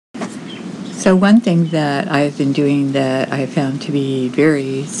So one thing that I've been doing that I found to be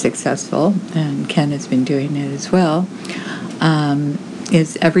very successful, and Ken has been doing it as well,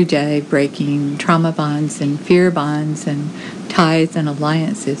 is every day breaking trauma bonds and fear bonds and ties and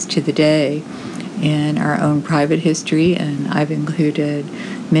alliances to the day in our own private history. And I've included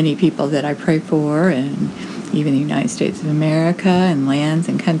many people that I pray for, and even the United States of America, and lands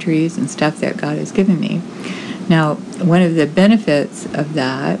and countries and stuff that God has given me. Now, one of the benefits of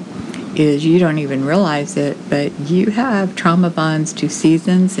that is you don't even realize it, but you have trauma bonds to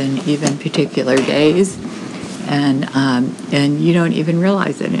seasons and even particular days, and you don't even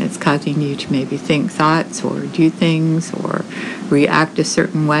realize it, and it's causing you to maybe think thoughts or do things or react a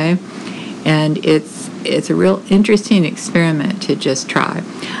certain way. And it's a real interesting experiment to just try.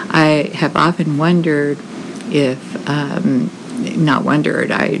 I have often wondered if, not wondered,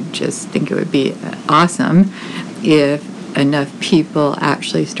 I just think it would be awesome if enough people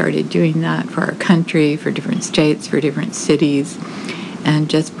actually started doing that for our country, for different states, for different cities, and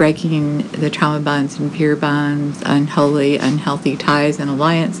just breaking the trauma bonds and fear bonds, unholy, unhealthy ties and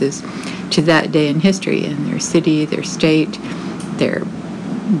alliances to that day in history, in their city, their state, their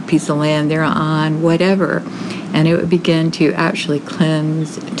piece of land they're on, whatever. And it would begin to actually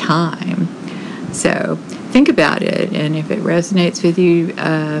cleanse time. So think about it, and if it resonates with you,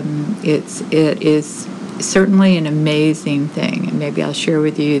 it is certainly an amazing thing. And maybe I'll share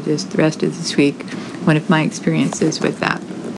with you the rest of this week one of my experiences with that.